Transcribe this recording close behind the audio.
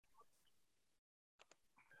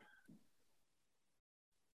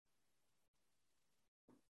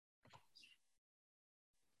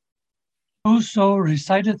Whoso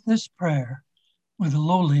reciteth this prayer with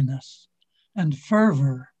lowliness and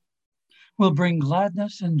fervor will bring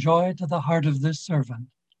gladness and joy to the heart of this servant.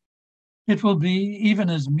 It will be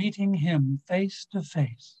even as meeting him face to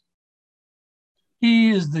face.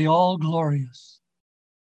 He is the all-glorious.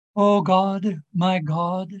 O God, my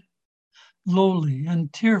God, lowly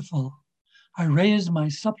and tearful, I raise my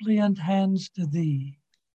suppliant hands to thee,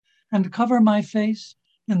 and cover my face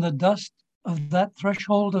in the dust of that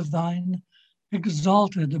threshold of thine,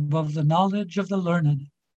 exalted above the knowledge of the learned,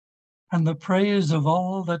 and the praise of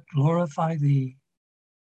all that glorify thee.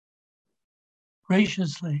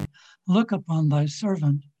 Graciously look upon thy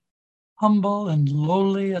servant, humble and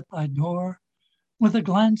lowly at thy door, with the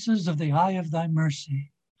glances of the eye of thy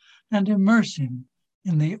mercy, and immerse him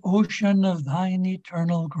in the ocean of thine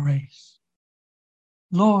eternal grace.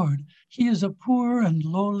 Lord, he is a poor and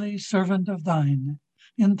lowly servant of thine,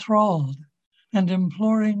 enthralled and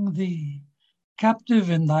imploring thee, captive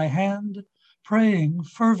in thy hand, praying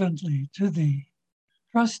fervently to thee,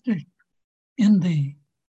 trusting in thee,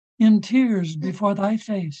 in tears before thy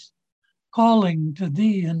face, calling to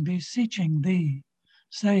thee and beseeching thee,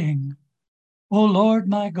 saying, O Lord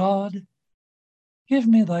my God, give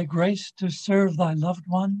me thy grace to serve thy loved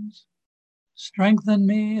ones. Strengthen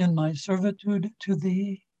me in my servitude to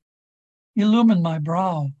thee. Illumine my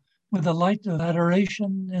brow with the light of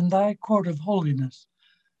adoration in thy court of holiness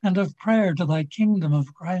and of prayer to thy kingdom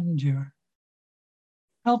of grandeur.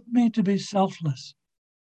 Help me to be selfless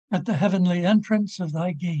at the heavenly entrance of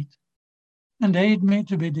thy gate, and aid me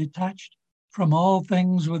to be detached from all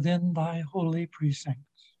things within thy holy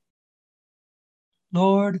precincts.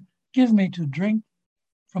 Lord, give me to drink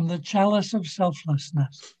from the chalice of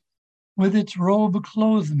selflessness. With its robe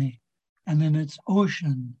clothe me, and in its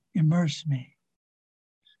ocean immerse me.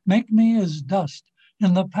 Make me as dust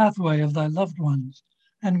in the pathway of thy loved ones,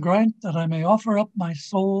 and grant that I may offer up my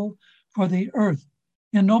soul for the earth,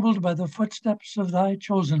 ennobled by the footsteps of thy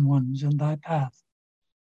chosen ones in thy path.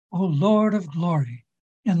 O Lord of glory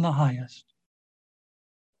in the highest.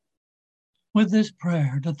 With this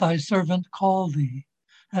prayer doth thy servant call thee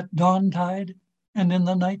at dawntide and in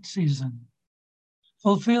the night season.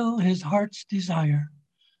 Fulfill his heart's desire.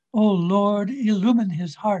 O Lord, illumine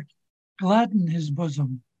his heart, gladden his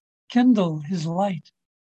bosom, kindle his light,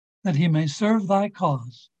 that he may serve thy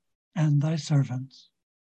cause and thy servants.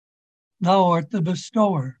 Thou art the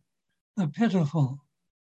bestower, the pitiful,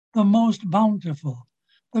 the most bountiful,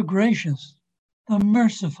 the gracious, the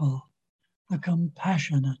merciful, the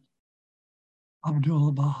compassionate.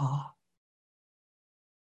 Abdu'l-Baha.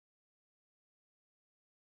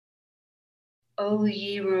 O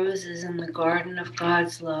ye roses in the garden of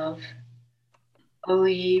God's love, O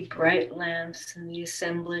ye bright lamps in the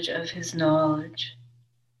assemblage of his knowledge,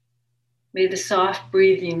 may the soft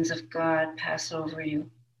breathings of God pass over you.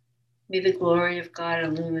 May the glory of God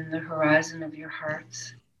illumine the horizon of your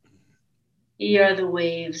hearts. Ye are the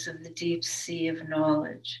waves of the deep sea of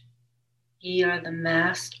knowledge. Ye are the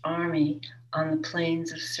massed army on the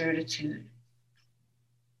plains of certitude.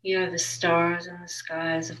 Ye are the stars in the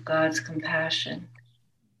skies of God's compassion.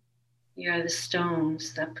 Ye are the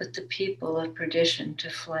stones that put the people of perdition to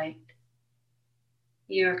flight.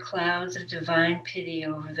 Ye are clouds of divine pity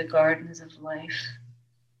over the gardens of life.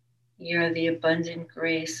 Ye are the abundant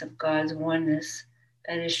grace of God's oneness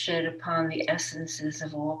that is shed upon the essences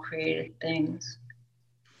of all created things.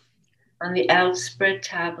 On the outspread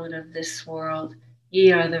tablet of this world,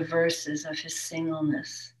 ye are the verses of his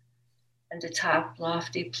singleness. And atop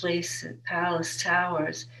lofty palace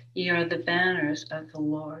towers, ye are the banners of the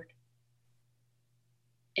Lord.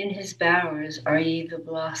 In his bowers are ye the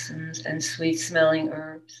blossoms and sweet-smelling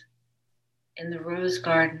herbs. In the rose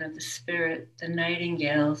garden of the Spirit, the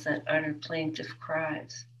nightingales that utter plaintive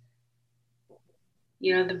cries.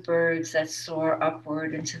 Ye are the birds that soar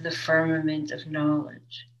upward into the firmament of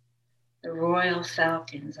knowledge, the royal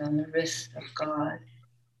falcons on the wrist of God.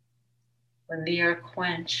 When they are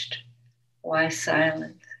quenched, why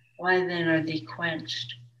silent? Why then are they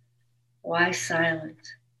quenched? Why silent?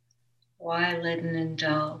 Why leaden and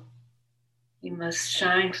dull? You must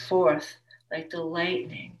shine forth like the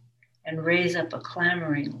lightning and raise up a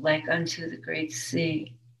clamoring like unto the great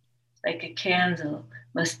sea. Like a candle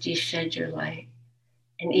must ye shed your light,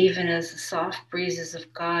 and even as the soft breezes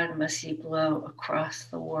of God must ye blow across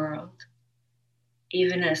the world.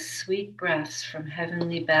 Even as sweet breaths from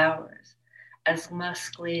heavenly bowers, as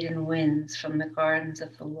musk-laden winds from the gardens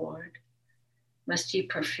of the Lord, must ye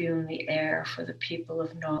perfume the air for the people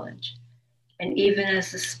of knowledge. And even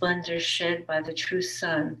as the splendor shed by the true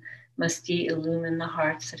sun, must ye illumine the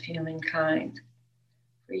hearts of humankind.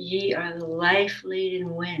 For ye are the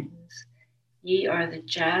life-laden winds, Ye are the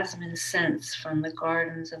jasmine scents from the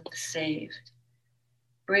gardens of the saved.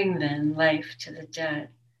 Bring then life to the dead,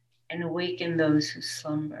 and awaken those who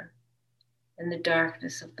slumber. In the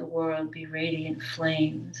darkness of the world be radiant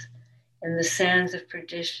flames. In the sands of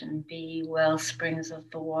perdition be ye well springs of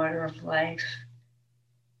the water of life.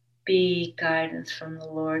 Be ye guidance from the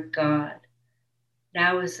Lord God.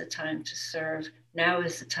 Now is the time to serve. Now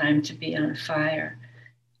is the time to be on fire.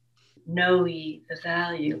 Know ye the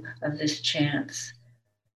value of this chance,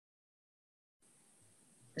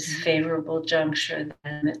 this favorable juncture,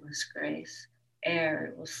 that limitless grace, ere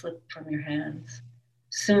it will slip from your hands.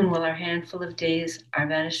 Soon will our handful of days, our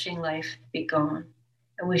vanishing life, be gone,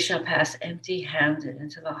 and we shall pass empty-handed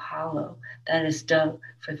into the hollow that is dug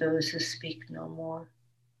for those who speak no more.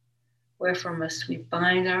 Wherefore must we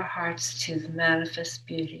bind our hearts to the manifest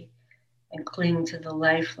beauty and cling to the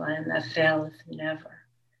lifeline that faileth never.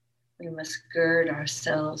 We must gird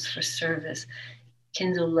ourselves for service,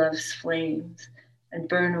 kindle love's flames, and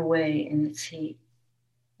burn away in its heat.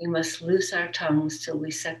 We must loose our tongues till we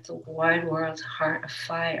set the wide world's heart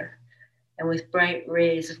afire, and with bright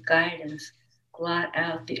rays of guidance blot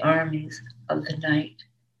out the armies of the night.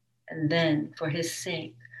 And then, for his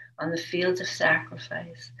sake, on the fields of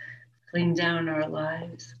sacrifice, fling down our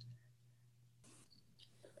lives.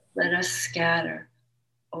 Let us scatter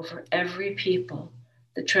over every people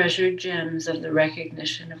the treasured gems of the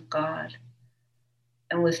recognition of God,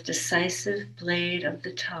 and with decisive blade of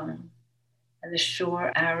the tongue and the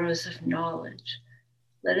sure arrows of knowledge,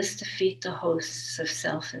 let us defeat the hosts of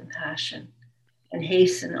self and passion and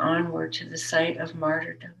hasten onward to the site of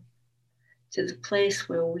martyrdom, to the place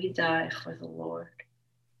where we die for the Lord.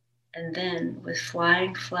 And then, with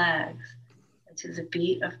flying flags and to the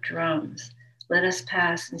beat of drums, let us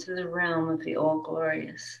pass into the realm of the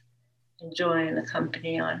all-glorious, enjoying the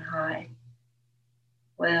company on high.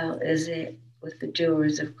 Well is it with the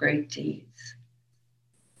doers of great deeds.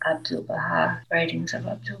 Abdu'l-Baha, Writings of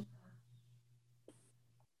Abdu'l-Baha.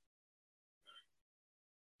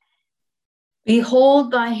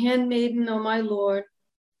 Behold thy handmaiden, O my Lord,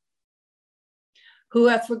 who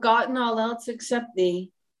hath forgotten all else except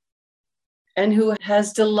thee, and who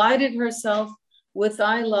has delighted herself with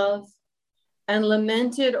thy love, and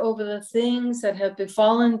lamented over the things that have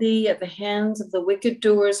befallen thee at the hands of the wicked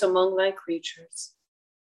doers among thy creatures.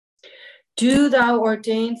 Do thou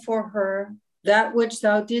ordain for her that which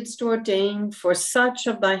thou didst ordain for such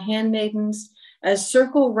of thy handmaidens as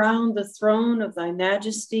circle round the throne of thy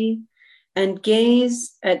majesty and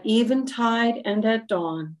gaze at eventide and at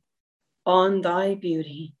dawn on thy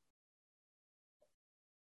beauty.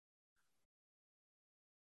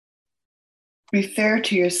 Be fair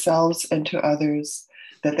to yourselves and to others,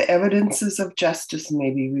 that the evidences of justice may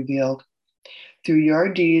be revealed through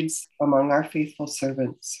your deeds among our faithful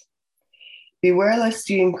servants. Beware lest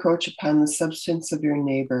ye encroach upon the substance of your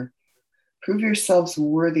neighbor. Prove yourselves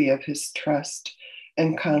worthy of his trust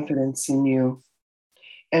and confidence in you,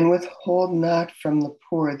 and withhold not from the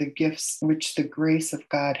poor the gifts which the grace of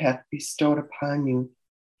God hath bestowed upon you.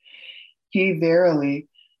 He verily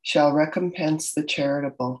shall recompense the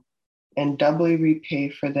charitable, and doubly repay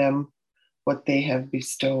for them what they have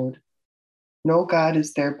bestowed. No God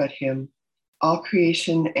is there but him. All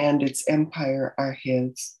creation and its empire are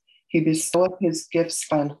his. He bestoweth his gifts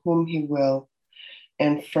on whom he will,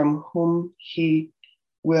 and from whom he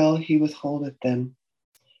will he withholdeth them.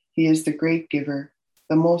 He is the great giver,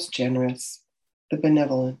 the most generous, the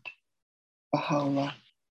benevolent. Baha'u'llah.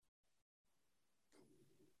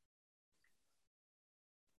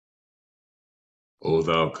 O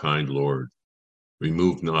thou kind Lord,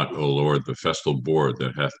 remove not, O Lord, the festal board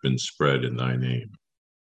that hath been spread in thy name,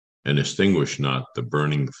 and extinguish not the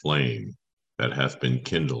burning flame that hath been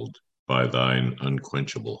kindled by thine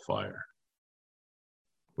unquenchable fire.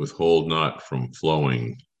 Withhold not from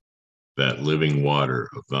flowing that living water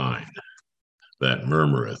of thine, that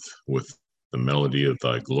murmureth with the melody of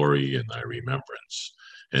thy glory and thy remembrance,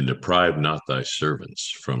 and deprive not thy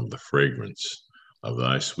servants from the fragrance of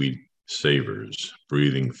thy sweet savors,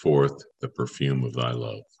 breathing forth the perfume of thy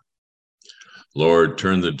love. Lord,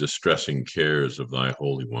 turn the distressing cares of thy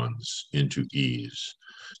holy ones into ease,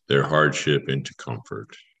 their hardship into comfort,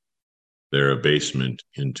 their abasement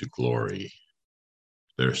into glory,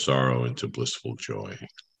 their sorrow into blissful joy.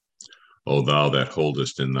 O thou that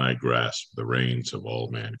holdest in thy grasp the reins of all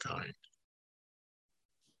mankind.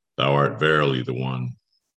 Thou art verily the one,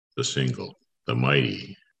 the single, the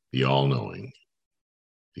mighty, the all-knowing,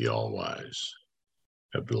 the all-wise.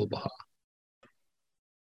 Abdu'l-Baha.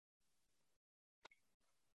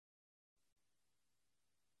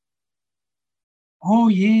 O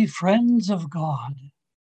ye friends of God,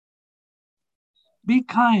 Be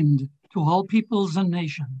kind to all peoples and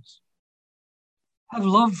nations. Have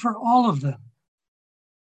love for all of them.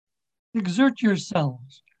 Exert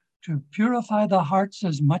yourselves to purify the hearts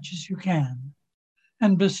as much as you can,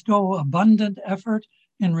 and bestow abundant effort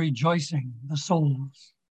in rejoicing the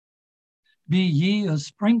souls. Be ye a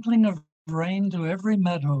sprinkling of rain to every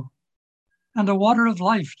meadow, and a water of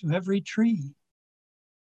life to every tree.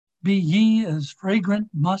 Be ye as fragrant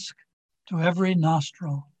musk to every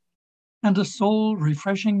nostril, and a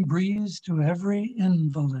soul-refreshing breeze to every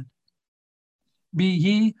invalid. Be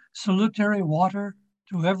ye salutary water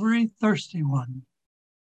to every thirsty one,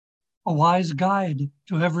 a wise guide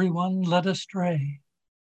to every one led astray,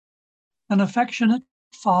 an affectionate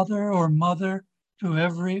father or mother to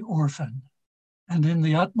every orphan, and in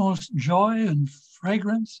the utmost joy and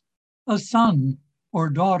fragrance, a son or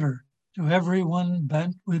daughter to every one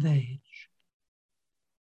bent with age.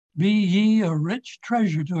 Be ye a rich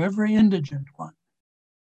treasure to every indigent one.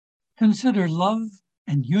 Consider love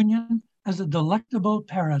and union as a delectable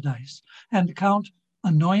paradise, and count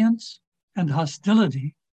annoyance and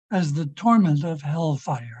hostility as the torment of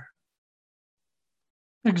hellfire.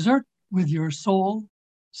 Exert with your soul,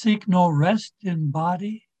 seek no rest in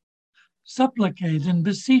body, supplicate and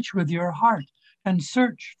beseech with your heart, and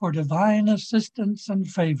search for divine assistance and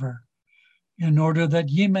favor, in order that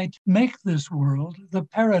ye may make this world the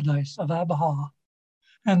paradise of Abha,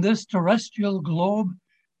 and this terrestrial globe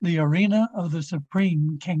the arena of the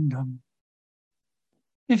supreme kingdom.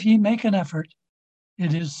 If ye make an effort,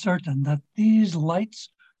 it is certain that these lights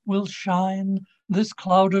will shine, this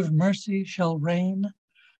cloud of mercy shall reign,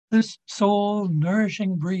 this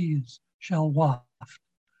soul-nourishing breeze shall waft,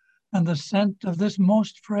 and the scent of this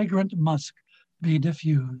most fragrant musk be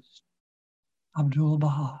diffused.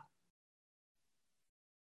 Abdu'l-Baha.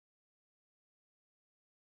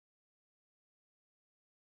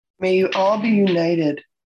 May you all be united.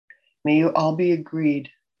 May you all be agreed.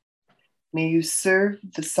 May you serve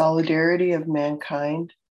the solidarity of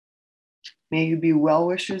mankind. May you be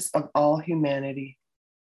well-wishers of all humanity.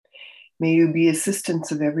 May you be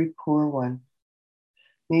assistants of every poor one.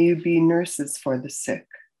 May you be nurses for the sick.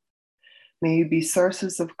 May you be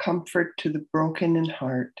sources of comfort to the broken in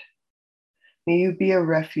heart. May you be a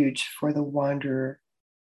refuge for the wanderer.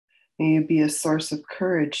 May you be a source of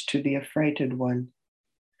courage to the affrighted one.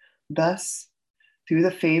 Thus, through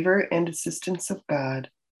the favor and assistance of God,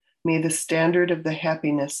 may the standard of the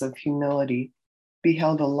happiness of humility be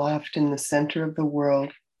held aloft in the center of the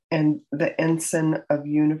world, and the ensign of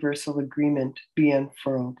universal agreement be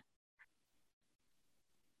unfurled.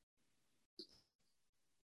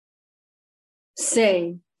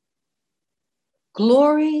 Say,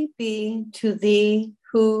 glory be to thee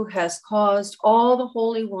who has caused all the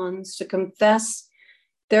holy ones to confess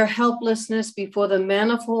their helplessness before the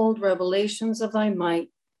manifold revelations of thy might,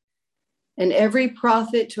 and every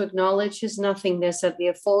prophet to acknowledge his nothingness at the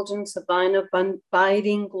effulgence of thine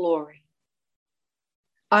abiding glory.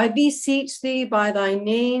 I beseech thee by thy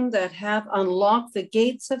name that hath unlocked the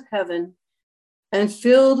gates of heaven and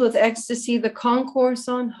filled with ecstasy the concourse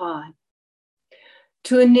on high,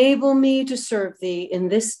 to enable me to serve thee in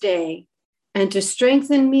this day and to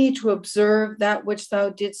strengthen me to observe that which thou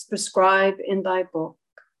didst prescribe in thy book.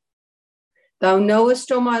 Thou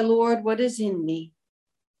knowest, O my Lord, what is in me,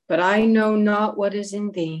 but I know not what is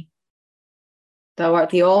in thee. Thou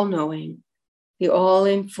art the all-knowing, the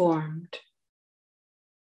all-informed.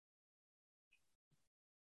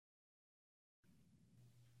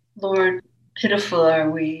 Lord, pitiful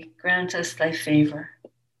are we, grant us thy favor.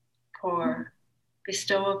 Poor,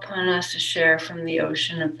 bestow upon us a share from the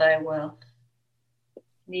ocean of thy wealth.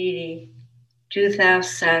 Needy, do thou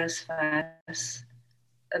satisfy us.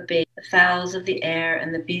 Abate the fowls of the air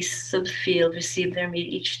and the beasts of the field receive their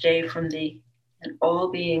meat each day from thee, and all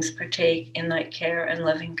beings partake in thy care and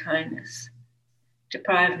loving kindness.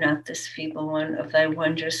 Deprive not this feeble one of thy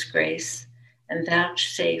wondrous grace, and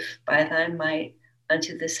vouchsafe by thy might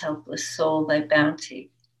unto this helpless soul thy bounty.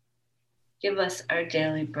 Give us our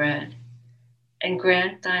daily bread, and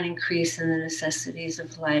grant thine increase in the necessities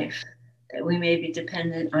of life, that we may be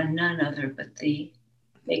dependent on none other but thee,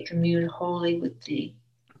 may commune wholly with thee,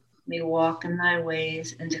 may walk in thy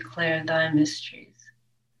ways and declare thy mysteries.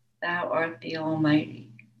 Thou art the Almighty,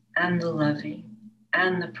 and the loving,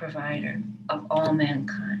 and the provider of all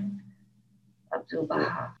mankind.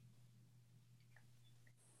 Abdu'l-Baha.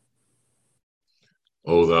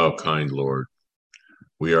 O thou kind Lord,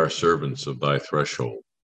 we are servants of thy threshold,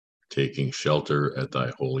 taking shelter at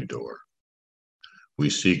thy holy door. We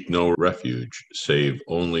seek no refuge save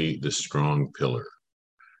only this strong pillar,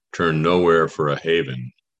 turn nowhere for a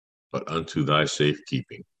haven but unto thy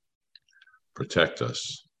safekeeping. protect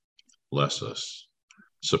us, bless us,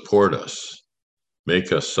 support us,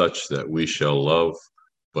 make us such that we shall love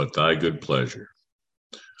but thy good pleasure,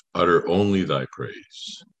 utter only thy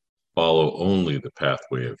praise, follow only the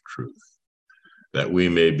pathway of truth, that we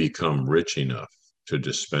may become rich enough to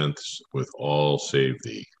dispense with all save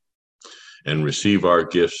thee, and receive our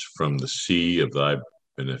gifts from the sea of thy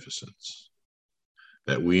beneficence,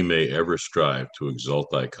 that we may ever strive to exalt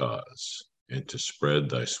thy cause and to spread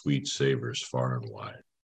thy sweet savors far and wide,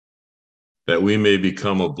 that we may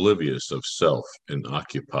become oblivious of self and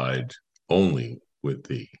occupied only with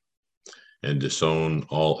thee, and disown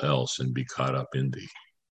all else and be caught up in thee.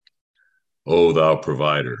 O thou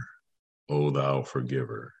provider, O thou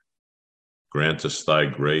forgiver, grant us thy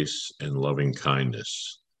grace and loving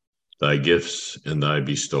kindness, thy gifts and thy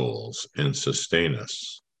bestowals, and sustain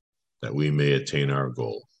us, that we may attain our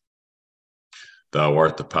goal. Thou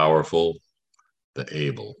art the powerful, the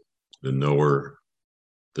able, the knower,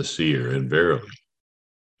 the seer, and verily,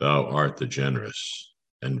 thou art the generous,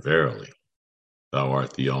 and verily, thou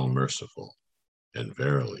art the all-merciful, and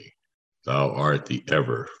verily, thou art the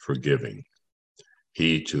ever-forgiving,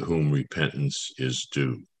 he to whom repentance is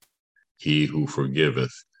due, he who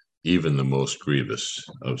forgiveth even the most grievous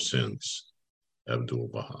of sins.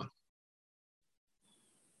 Abdu'l-Baha.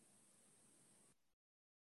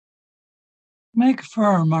 Make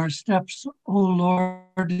firm our steps, O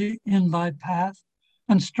Lord, in thy path,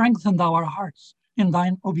 and strengthen thou our hearts in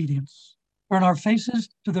thine obedience. Turn our faces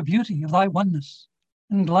to the beauty of thy oneness,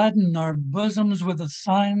 and gladden our bosoms with the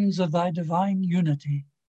signs of thy divine unity.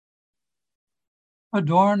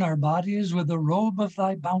 Adorn our bodies with the robe of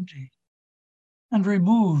thy bounty, and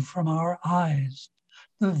remove from our eyes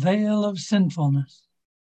the veil of sinfulness,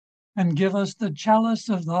 and give us the chalice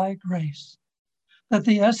of thy grace, that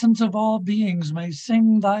the essence of all beings may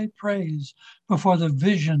sing thy praise before the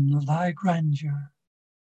vision of thy grandeur.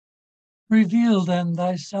 Reveal then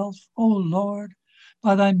thyself, O Lord,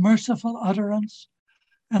 by thy merciful utterance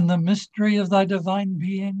and the mystery of thy divine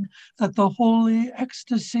being, that the holy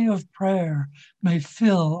ecstasy of prayer may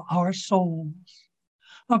fill our souls.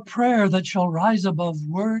 A prayer that shall rise above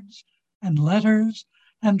words and letters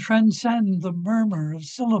and transcend the murmur of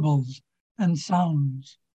syllables and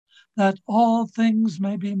sounds, that all things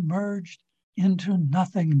may be merged into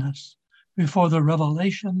nothingness before the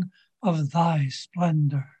revelation of thy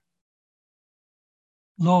splendor.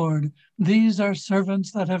 Lord, these are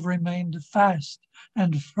servants that have remained fast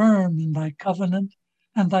and firm in thy covenant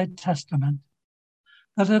and thy testament,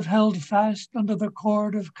 that have held fast under the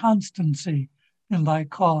cord of constancy in thy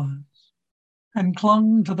cause, and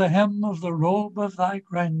clung to the hem of the robe of thy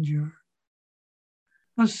grandeur.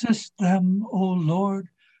 Assist them, O Lord,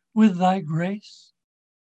 with thy grace.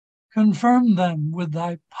 Confirm them with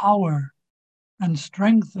thy power, and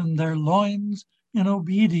strengthen their loins in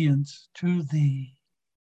obedience to thee.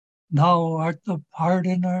 Thou art the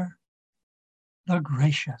pardoner, the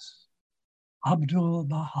gracious.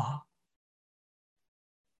 Abdu'l-Baha.